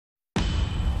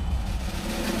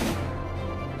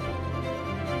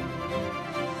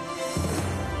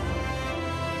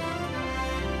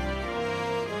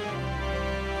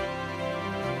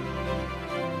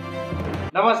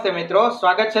નમસ્તે મિત્રો,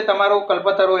 સ્વાગત છે તમારું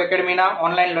કલ્પતારુ એકેડમીના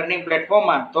ઓનલાઈન લર્નિંગ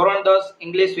પ્લેટફોર્મમાં. ધોરણ 10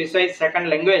 ઇંગ્લિશ વિષય સેકન્ડ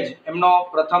લેંગ્વેજ એમનો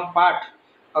પ્રથમ પાઠ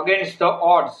અગેન્સ્ટ ધ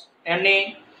ઓડ્સ એમની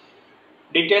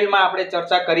ડિટેલમાં આપણે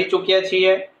ચર્ચા કરી ચૂક્યા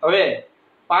છીએ. હવે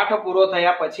પાઠ પૂરો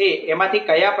થયા પછી એમાંથી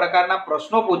કયા પ્રકારના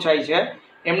પ્રશ્નો પૂછાય છે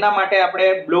એમના માટે આપણે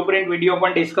બ્લુપ્રિન્ટ વિડીયો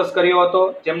પણ ડિસ્કસ કર્યો હતો,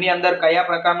 જેમની અંદર કયા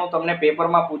પ્રકારનું તમને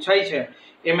પેપરમાં પૂછાય છે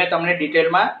એ મેં તમને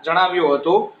ડિટેલમાં જણાવ્યું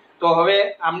હતું. તો હવે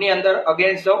આમની અંદર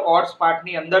અગેન્સ્ટ ધ ઓડ્સ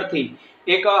પાઠની અંદરથી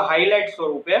એક હાઇલાઇટ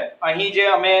સ્વરૂપે અહીં જે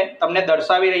અમે તમને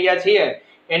દર્શાવી રહ્યા છીએ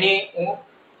એની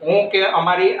હું કે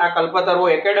અમારી આ કલ્પતરુ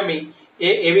એકેડમી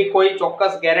એવી કોઈ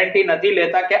ચોક્કસ ગેરંટી નથી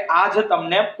લેતા કે આ જ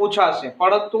તમને પૂછાશે,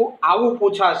 પરંતુ આવું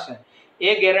પૂછાશે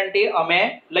એ ગેરંટી અમે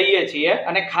લઈએ છીએ.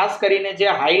 અને ખાસ કરીને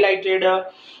જે હાઇલાઇટેડ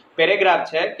પેરેગ્રાફ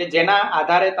છે કે જેના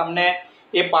આધારે તમને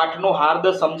એ પાઠનું હાર્દ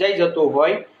સમજાઈ જતું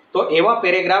હોય, તો એવા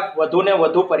પેરેગ્રાફ વધુ ને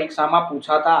વધુ પરીક્ષામાં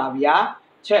પૂછાતા આવ્યા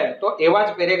છે. તો એવા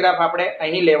જ પેરેગ્રાફ આપણે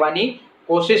અહીં લેવાની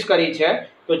કોશિશ કરી છે.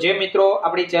 તો જે મિત્રો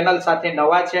આપણી ચેનલ સાથે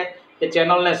નવા છે એ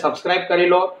ચેનલને સબસ્ક્રાઇબ કરી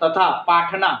લો, તથા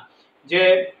પાઠના જે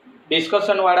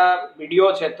ડિસ્કશનવાળા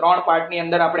વિડીયો છે 3 પાર્ટની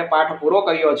અંદર આપણે પાઠ પૂરો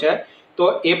કર્યો છે, તો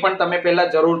એ પણ તમે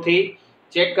પહેલાં જરૂરથી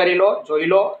ચેક કરી લો,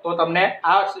 જોઈ લો, તો તમને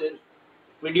આ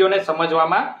વિડીયોને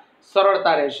સમજવામાં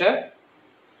સરળતા રહેશે.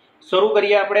 શરૂ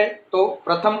કરીએ આપણે. તો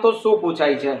પ્રથમ તો શું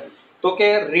પૂછાય છે તો કે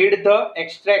read the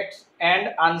extracts and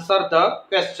answer the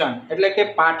question, એટલે કે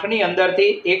પાઠની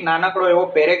અંદરથી એક નાનકડો એવો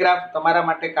પેરેગ્રાફ તમારા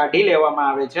માટે કાઢી લેવામાં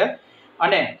આવે છે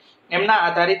અને એમના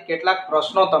આધારિત કેટલાક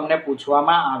પ્રશ્નો તમને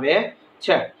પૂછવામાં આવે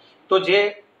છે. તો જે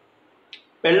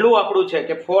પહેલું આપણું છે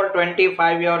કે ફોર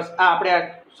 25 યર્સ, આ આપણે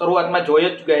શરૂઆતમાં જોઈ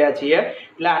જ ગયા છીએ,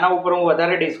 એટલે આના ઉપર હું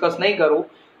વધારે ડિસ્કસ નહીં કરું.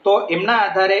 તો એમના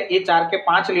આધારે એ 4 કે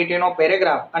 5 લીટીનો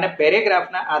પેરેગ્રાફ અને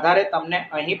પેરેગ્રાફના આધારે તમને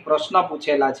અહીં પ્રશ્ન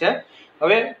પૂછેલા છે.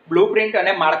 હવે બ્લુપ્રિન્ટ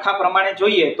અને માળખા પ્રમાણે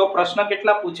જોઈએ તો પ્રશ્ન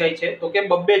કેટલા પૂછાય છે તો કે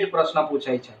 2 જ પ્રશ્ન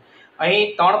પૂછાય છે.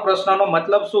 અહીં 3 પ્રશ્નનો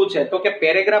મતલબ શું છે તો કે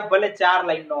પેરેગ્રાફ ભલે 4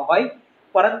 લાઈનનો હોય,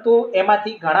 પરંતુ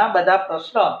એમાંથી ઘણા બધા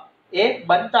પ્રશ્ન એ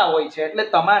બનતા હોય છે. એટલે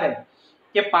તમારે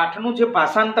કે પાઠનું જે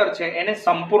ભાષાંતર છે એને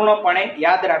સંપૂર્ણપણે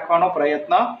યાદ રાખવાનો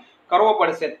પ્રયત્ન કરવો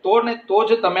પડશે, તો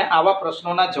જ તમે આવા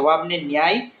પ્રશ્નોના જવાબને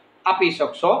ન્યાય આપી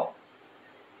શકશો.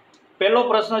 પહેલો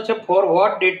પ્રશ્ન છે, four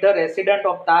what did the resident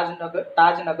of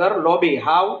Tajnagar lobby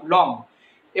how long.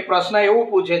 એ પ્રશ્ન એવું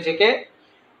પૂછે છે કે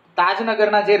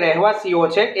તાજનગરના જે રહેવાસીઓ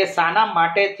છે એ શાના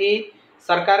માટેથી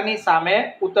સરકારની સામે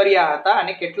ઉતર્યા હતા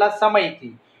અને કેટલા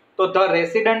સમયથી. તો the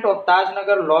resident of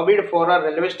Tajnagar લોબીડ for a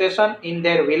railway station in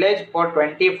their village four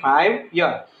 25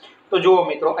 year. તો જુઓ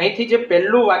મિત્રો, અહીંથી જે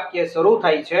પહેલું વાક્ય શરૂ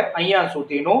થાય છે અહીંયા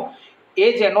સુધીનું એ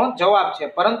જ એનો જવાબ છે,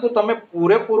 પરંતુ તમે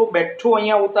પૂરેપૂરું બેઠું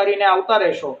અહીંયા ઉતારીને આવતા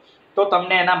રહેશો તો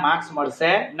તમને એના માર્ક્સ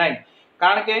મળશે નહીં,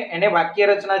 કારણ કે એને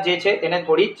વાક્ય રચના જે છે એને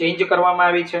થોડી ચેન્જ કરવામાં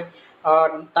આવી છે.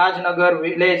 તાજનગર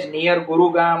વિલેજ નિયર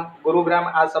ગુરુગ્રામ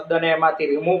આ શબ્દને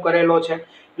એમાંથી રિમૂવ કરેલો છે,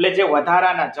 એટલે જે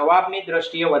વધારાના જવાબની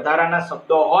દ્રષ્ટિએ વધારાના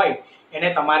શબ્દો હોય એને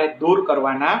તમારે દૂર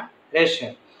કરવાના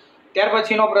રહેશે. ત્યાર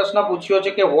પછીનો પ્રશ્ન પૂછ્યો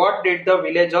છે કે what did the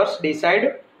villagers decide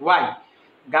Y.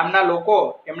 ગામના લોકો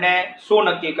એમણે શું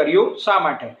નક્કી કર્યું, શા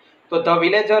માટે. તો the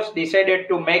villagers decided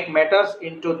to make matters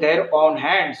into there on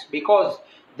hands because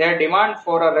there demand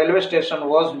for a railway station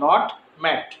was not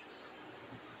mat.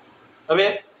 હવે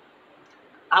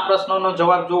આ પ્રશ્નનો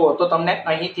જવાબ જુઓ તો તમને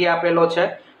અહીંથી આપેલો છે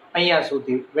અહીંયા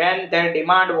સુધી. Van there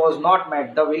demand was not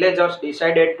mat the villagers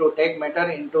decided to take matter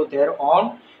into there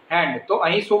on hand. તો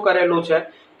અહીં શું કરેલું છે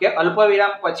કે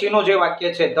અલ્પવિરામ પછીનું જે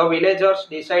વાક્ય છે the villagers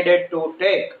decided to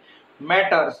take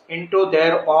matters into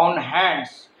there on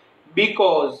hands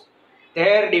because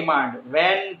there demand,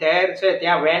 van there છે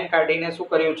ત્યાં વેન કાઢીને શું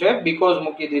કર્યું છે બીકોઝ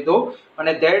મૂકી દીધું,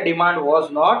 અને there demand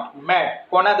was not mat.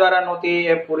 કોના દ્વારા નહોતી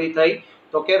એ પૂરી થઈ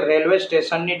તો કે રેલવે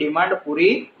સ્ટેશનની ડિમાન્ડ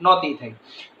પૂરી નહોતી થઈ.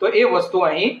 તો એ વસ્તુ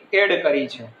અહીં એડ કરી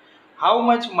છે. How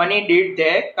much money did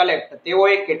they collect.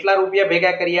 તેઓએ કેટલા રૂપિયા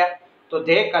ભેગા કર્યા તો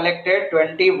ધે કલેક્ટેડ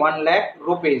 21 લાખ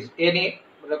રૂપીઝ. એની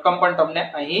રકમ પણ તમને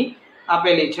અહીં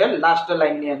આપેલી છે લાસ્ટ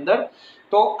લાઇનની અંદર.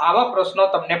 તો આવા પ્રશ્નો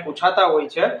તમને પૂછાતા હોય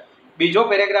છે. બીજો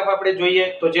પેરેગ્રાફ આપણે જોઈએ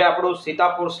તો જે આપણું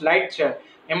સીતાપુર સ્લાઇડ છે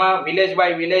એમાં village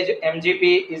by village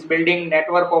MGP is building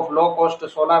network of low cost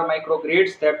solar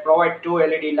માઇક્રોગ્રીડ્સ that provide 2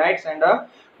 LED lights and a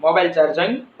mobile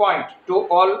charging point to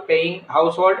all paying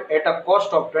household at a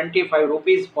cost of 25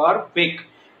 rupees પર week.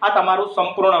 આ તમારું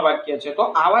સંપૂર્ણ વાક્ય છે. તો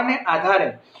આવાને આધારે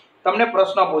તમને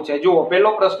પ્રશ્ન પૂછે. જુઓ,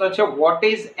 પહેલો પ્રશ્ન છે what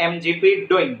is MGP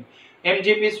doing.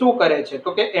 MGP શું કરે છે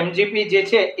તો કે એમજીપી જે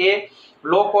છે એ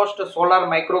લો કોસ્ટ સોલાર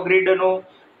માઇક્રોગ્રીડનું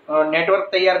નેટવર્ક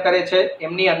તૈયાર કરે છે.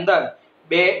 એમની અંદર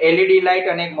 2 LED લાઇટ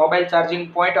અને એક મોબાઈલ ચાર્જિંગ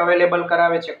પોઈન્ટ અવેલેબલ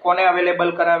કરાવે છે. કોને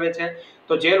અવેલેબલ કરાવે છે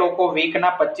તો જે લોકો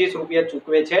વીકના 25 રૂપિયા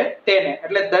ચૂકવે છે તેને.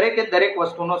 એટલે દરેકે દરેક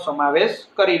વસ્તુનો સમાવેશ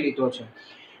કરી લીધો છે.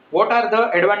 What are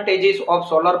the advantages of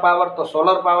solar power? તો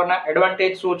સોલર પાવરના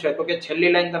એડવાન્ટેજ શું છે? તો કે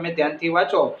છેલ્લી લાઈન તમે ધ્યાનથી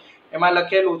વાંચો, એમાં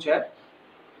લખેલું છે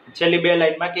છેલ્લી બે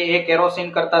લાઈનમાં કે એ કેરોસીન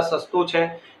કરતાં સસ્તું છે.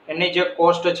 એની જે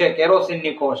કોસ્ટ છે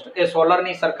કેરોસીનની કોસ્ટ એ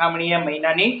સોલરની સરખામણીએ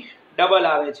મહિનાની ડબલ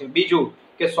આવે છે. બીજું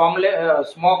કે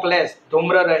સ્મોકલેસ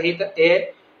ધૂમ્ર રહિત એ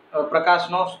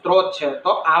પ્રકાશનો સ્ત્રોત છે.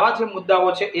 તો આવા જે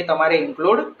મુદ્દાઓ છે એ તમારે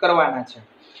ઇન્ક્લુડ કરવાના છે.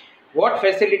 What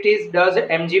facilities does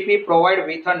MGP provide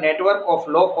with a network of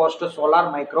low cost solar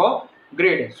micro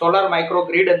grid? Solar micro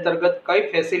grid અંતર્ગત કઈ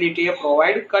ફેસિલિટી એ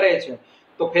પ્રોવાઈડ કરે છે?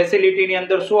 તો ફેસિલિટીની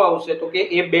અંદર શું આવશે? તો કે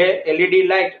એ 2 LED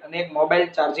લાઇટ અને એક મોબાઈલ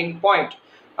ચાર્જિંગ પોઈન્ટ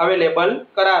અવેલેબલ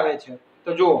કરાવે છે.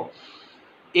 તો જુઓ,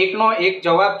 એકનો એક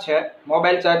જવાબ છે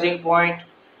મોબાઈલ ચાર્જિંગ પોઈન્ટ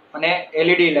અને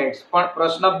LED લાઇટ્સ, પણ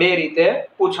પ્રશ્ન બે રીતે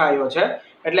પૂછાયો છે.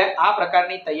 એટલે આ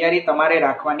પ્રકારની તૈયારી તમારે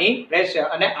રાખવાની રહેશે.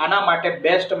 અને આના માટે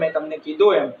બેસ્ટ મેં તમને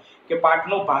કીધું એમ કે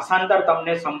પાઠનું ભાષાંતર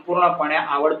તમને સંપૂર્ણપણે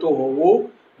આવડતું હોવું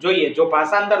જોઈએ. જો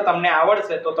ભાષાંતર તમને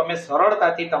આવડશે તો તમે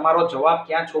સરળતાથી તમારો જવાબ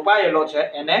ક્યાં છુપાયેલો છે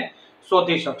એને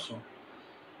શોધી શકશો.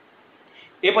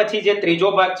 એ પછી જે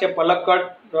ત્રીજો ભાગ છે પલક્કડ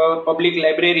પબ્લિક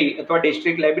લાઇબ્રેરી અથવા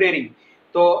ડિસ્ટ્રિક્ટ લાઇબ્રેરી,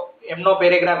 તો એમનો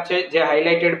પેરેગ્રાફ છે જે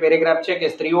હાઇલાઇટેડ પેરેગ્રાફ છે કે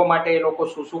સ્ત્રીઓ માટે એ લોકો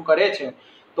શું શું કરે છે,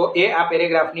 તો એ આ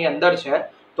પેરેગ્રાફની અંદર છે.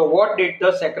 તો what did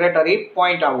the secretary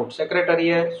point out?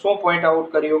 સેક્રેટરીએ શું પોઈન્ટ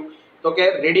આઉટ કર્યું? તો કે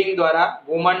રીડિંગ દ્વારા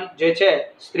વુમન જે છે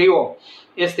સ્ત્રીઓ,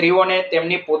 એ સ્ત્રીઓને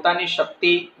તેમની પોતાની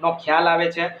શક્તિનો ખ્યાલ આવે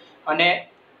છે અને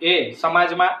એ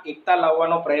સમાજમાં એકતા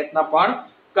લાવવાનો પ્રયત્ન પણ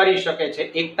કરી શકે છે.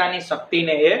 એકતાની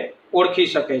શક્તિને એ ઓળખી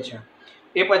શકે છે.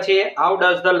 એ પછી how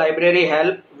does the library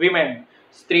help women?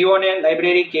 સ્ત્રીઓને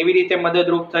લાઇબ્રેરી કેવી રીતે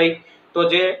મદદરૂપ થઈ? તો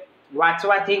જે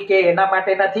વાંચવાથી કે એના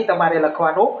માટે નથી તમારે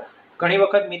લખવાનું. ઘણી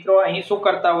વખત મિત્રો અહીં શું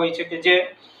કરતા હોય છે કે જે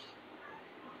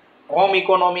home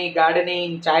economy,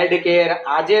 gardening, child care,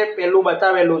 આ જે પેલું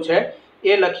બતાવેલું છે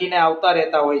એ લખીને આવતા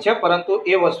રહેતા હોય છે, પરંતુ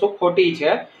એ વસ્તુ ખોટી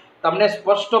છે. તમને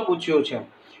સ્પષ્ટ પૂછ્યું છે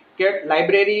કે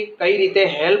લાઇબ્રેરી કઈ રીતે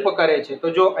હેલ્પ કરે છે.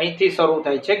 તો જો અહીંથી શરૂ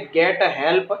થાય છે gate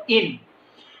help in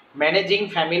managing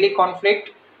family conflict,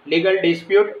 legal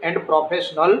dispute and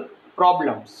professional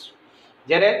problems.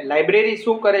 જ્યારે લાઇબ્રેરી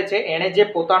શું કરે છે, એણે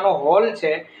જે પોતાનો હોલ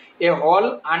છે એ હોલ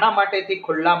આના માટેથી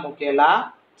ખુલ્લા મૂકેલા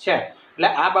છે. એટલે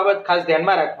આ બાબત ખાસ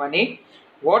ધ્યાનમાં રાખવાની.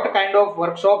 What kind of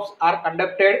workshops R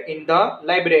conducted in the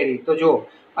library? તો જો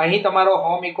અહીં તમારો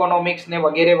હોમ ઇકોનોમિક્સ ને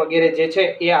વગેરે વગેરે જે છે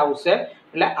એ આવશે.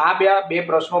 એટલે આ બે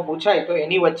પ્રશ્નો પૂછાય તો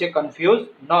એની વચ્ચે કન્ફ્યુઝ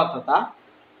ન થતા.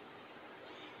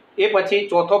 એ પછી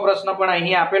ચોથો પ્રશ્ન પણ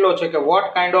અહીં આપેલો છે કે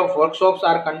what kind of workshops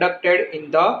R conducted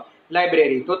in the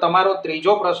library? તો તમારો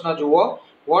ત્રીજો પ્રશ્ન જુઓ,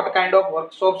 what kind of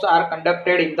workshops R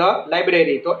conducted in the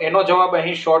library? તો એનો જવાબ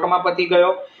અહીં શોર્ટમાં પતી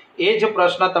ગયો. એ જ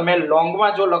પ્રશ્ન તમે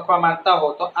લોંગમાં જો લખવા માંગતા હો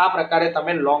તો આ પ્રકારે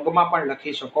તમે લોંગમાં પણ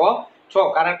લખી શકો છો,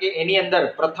 કારણ કે એની અંદર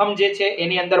પ્રથમ જે છે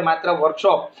એની અંદર માત્ર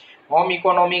workshop, home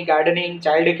economy, gardening,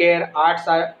 child care, arts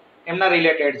એમના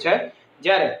રિલેટેડ છે.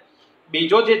 જ્યારે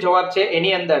બીજો જે જવાબ છે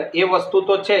એની અંદર એ વસ્તુ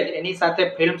તો છે જ, એની સાથે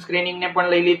ફિલ્મ સ્ક્રીનિંગને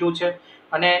પણ લઈ લીધું છે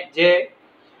અને જે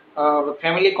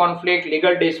ફેમિલી કોન્ફ્લિક્ટ,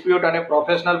 લીગલ ડિસ્પ્યુટ અને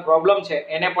પ્રોફેશનલ પ્રોબ્લેમ છે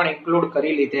એને પણ ઇન્ક્લુડ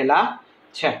કરી લીધેલા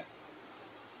છે.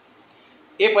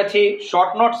 એ પછી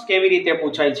શોર્ટ નોટ્સ કેવી રીતે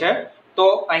પૂછાય છે? તો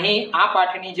અહીં આ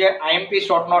પાઠની જે IMP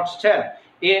શોર્ટ નોટ્સ છે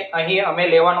એ અહીં અમે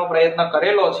લેવાનો પ્રયત્ન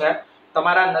કરેલો છે.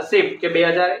 તમારા નસીબ કે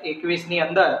 2021ની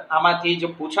અંદર આમાંથી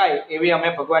જ પૂછાય એવી અમે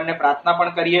ભગવાનને પ્રાર્થના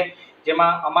પણ કરીએ,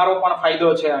 જેમાં અમારો પણ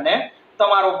ફાયદો છે અને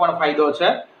તમારો પણ ફાયદો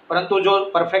છે. પરંતુ જો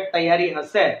પરફેક્ટ તૈયારી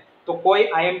હશે તો કોઈ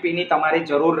IMPની તમારી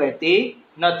જરૂર રહેતી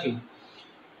નથી.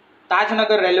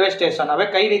 તાજનગર રેલવે સ્ટેશન હવે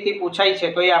કઈ રીતે પૂછાય છે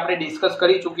તો એ આપણે ડિસ્કસ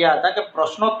કરી ચૂક્યા હતા કે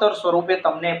પ્રશ્નોત્તર સ્વરૂપે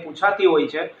તમને પૂછાતી હોય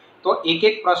છે, તો એક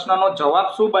એક પ્રશ્નનો જવાબ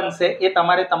શું બનશે એ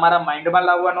તમારે તમારા માઇન્ડમાં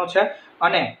લાવવાનો છે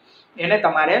અને એને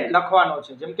તમારે લખવાનો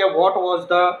છે. જેમ કે what was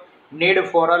the need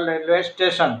for a railway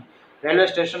station? Railway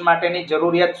station માટેની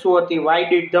જરૂરિયાત શું હતી? Why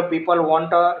did the people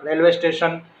want a railway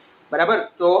station? બરાબર.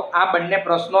 તો આ બંને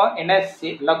પ્રશ્નો એને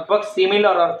લગભગ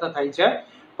સિમિલર અર્થ થાય છે,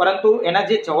 પરંતુ એના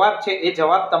જે જવાબ છે એ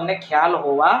જવાબ તમને ખ્યાલ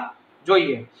હોવા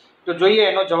જોઈએ. તો જોઈએ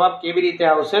એનો જવાબ કેવી રીતે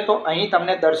આવશે. તો અહીં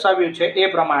તમને દર્શાવ્યું છે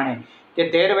એ પ્રમાણે કે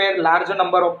there were large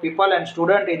number of people and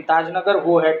students in Tajnagar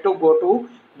who had to go to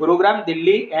Gurugram,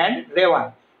 Delhi and રેવા.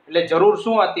 એટલે જરૂર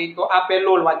શું હતી? તો આ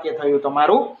પહેલું વાક્ય થયું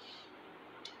તમારું.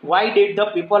 Why did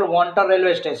the people want a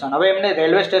railway station? હવે એમને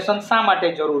રેલવે સ્ટેશન શા માટે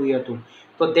જરૂરી હતું?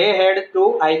 તો they had to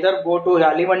either go to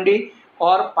Halimandi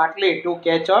or Patli to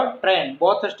catch a train.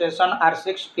 Both station are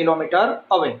 6 kilometer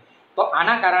away. તો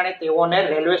આના કારણે તેઓને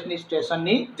રેલવે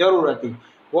સ્ટેશનની જરૂર હતી.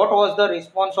 What was the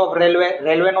response of railway?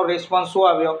 રેલવેનો response શું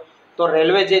આવ્યો? તો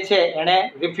રેલવે જે છે એણે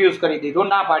રિફ્યુઝ કરી દીધું,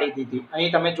 ના પાડી દીધી.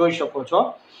 અહીં તમે જોઈ શકો છો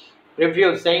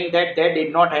refuse, saying that they did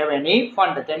not have any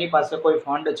fund. તેની પાસે કોઈ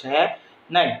ફંડ છે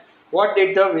નહીં. What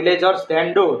did the villagers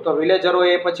than do? તો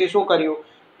વિલેજરોએ પછી શું કર્યું?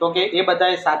 તો કે એ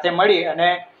બધાએ સાથે મળી અને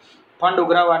ફંડ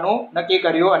ઉઘરાવવાનું નક્કી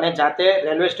કર્યું અને જાતે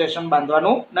રેલવે સ્ટેશન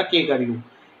બાંધવાનું નક્કી કર્યું.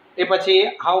 એ પછી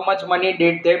how much money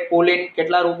did they pull in,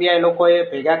 કેટલા રૂપિયા એ લોકોએ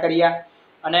ભેગા કર્યા,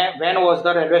 અને when was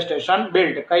the railway station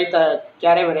build,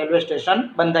 ક્યારે રેલવે સ્ટેશન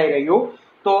બંધાઈ રહ્યું.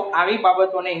 તો આવી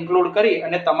બાબતોને ઇન્ક્લુડ કરી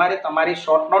અને તમારે તમારી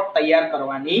શોર્ટ નોટ તૈયાર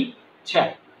કરવાની છે.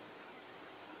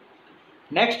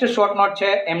 નેક્સ્ટ શોર્ટ નોટ છે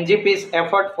એમજીપીસ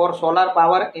effort four solar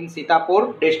power in Sitapur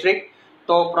district.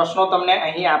 તો પ્રશ્નો તમને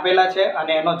અહીં આપેલા છે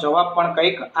અને એનો જવાબ પણ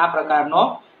કંઈક આ પ્રકારનો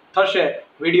થશે.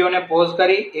 વિડીયોને પોઝ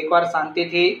કરી એકવાર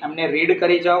શાંતિથી એમને રીડ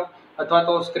કરી જાઓ અથવા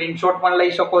તો સ્ક્રીનશોટ પણ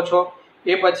લઈ શકો છો.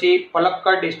 એ પછી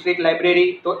પલક્કડ ડિસ્ટ્રિક્ટ લાઇબ્રેરી,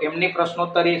 તો એમની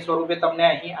પ્રશ્નોત્તરી સ્વરૂપે તમને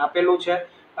અહીં આપેલું છે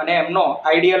અને એમનો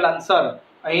આઈડિયલ આન્સર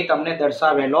અહીં તમને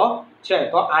દર્શાવેલો છે.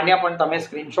 તો આને પણ તમે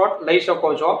સ્ક્રીનશોટ લઈ શકો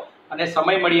છો અને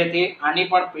સમય મળ્યેથી આની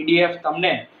પણ પીડીએફ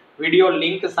તમને વિડીયો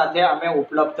લિંક સાથે અમે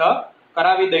ઉપલબ્ધ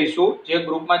કરાવી દઈશું. જે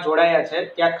ગ્રુપમાં જોડાયા છે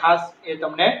ત્યાં ખાસ એ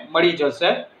તમને મળી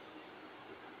જશે.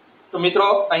 તો મિત્રો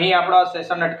અહીં આપણો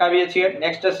સેશન અટકાવીએ છીએ.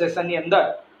 નેક્સ્ટ સેશનની અંદર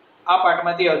આ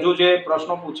પાઠમાંથી હજુ જે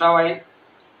પ્રશ્નો પૂછાવાય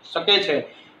શકે છે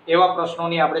એવા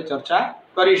પ્રશ્નોની આપણે ચર્ચા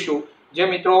કરીશું. જે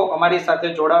મિત્રો અમારી સાથે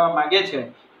જોડાવા માંગે છે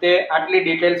તે આટલી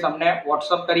ડિટેલ્સ અમને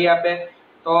વોટ્સઅપ કરી આપે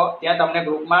તો ત્યાં તમને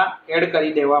ગ્રુપમાં એડ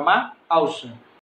કરી દેવામાં આવશે.